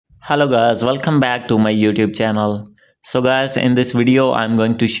Hello guys, welcome back to my YouTube channel. So guys, in this video I'm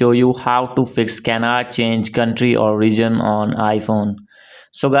going to show you how to fix cannot change country or region on iPhone.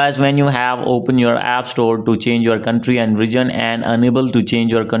 So guys, when you have open your app store to change your country and region and unable to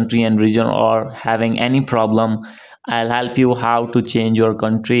change your country and region or having any problem, I'll help you how to change your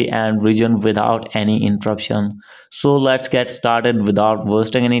country and region without any interruption. So let's get started without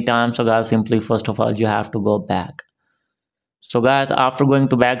wasting any time. So guys, simply first of all you have to go back. So guys, after going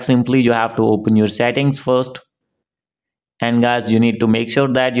to back, simply you have to open your settings first. And guys, you need to make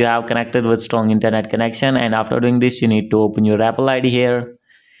sure that you have connected with strong internet connection. And after doing this, you need to open your Apple ID here.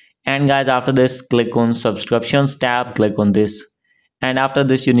 And guys, after this, click on subscriptions tab, click on this. And after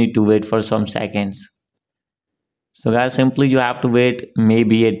this, you need to wait for some seconds. So guys, simply you have to wait.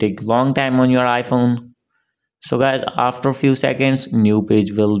 Maybe it take long time on your iPhone. So guys, after a few seconds, new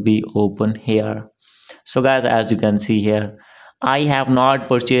page will be open here. So guys, as you can see here, I have not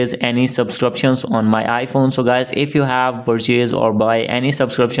purchased any subscriptions on my iPhone. So guys, if you have purchased or buy any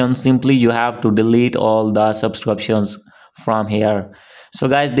subscription, simply you have to delete all the subscriptions from here. So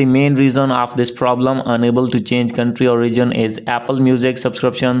guys, the main reason of this problem unable to change country or region is Apple Music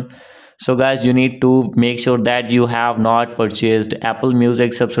subscription. So guys, you need to make sure that you have not purchased Apple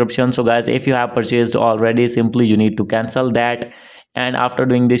Music subscription. So guys, if you have purchased already, simply you need to cancel that. And after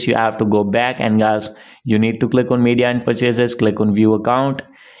doing this, you have to go back, and guys, you need to click on media and purchases, click on view account.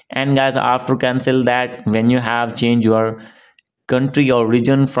 And guys, after cancel that, when you have changed your country or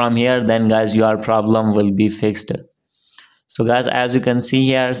region from here, then guys, your problem will be fixed. So guys, as you can see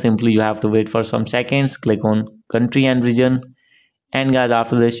here, simply you have to wait for some seconds, click on country and region. And guys,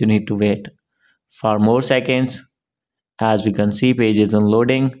 after this, you need to wait for more seconds. As we can see, page is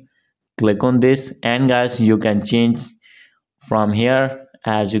unloading. Click on this, and guys, you can change from here.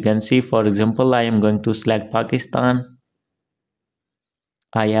 As you can see, for example, I am going to select Pakistan.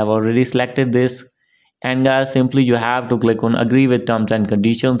 I have already selected this. And guys, simply you have to click on agree with terms and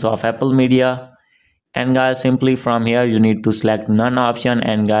conditions of Apple Media. And guys, simply from here you need to select none option,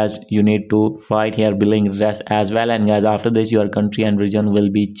 and guys, you need to write here billing address as well. And guys, after this, your country and region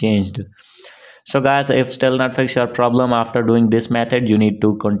will be changed. So guys, if still not fix your problem after doing this method, you need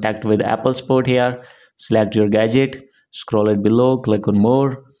to contact with Apple support here. Select your gadget, scroll it below, click on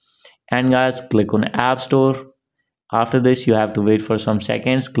more, and guys, click on App Store. After this, you have to wait for some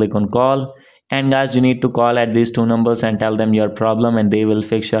seconds, click on call. And guys, you need to call at these two numbers and tell them your problem, and they will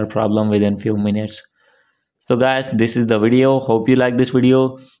fix your problem within few minutes. So guys, this is the video. Hope you like this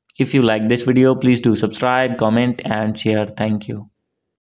video. If you like this video, please do subscribe, comment and share. Thank you.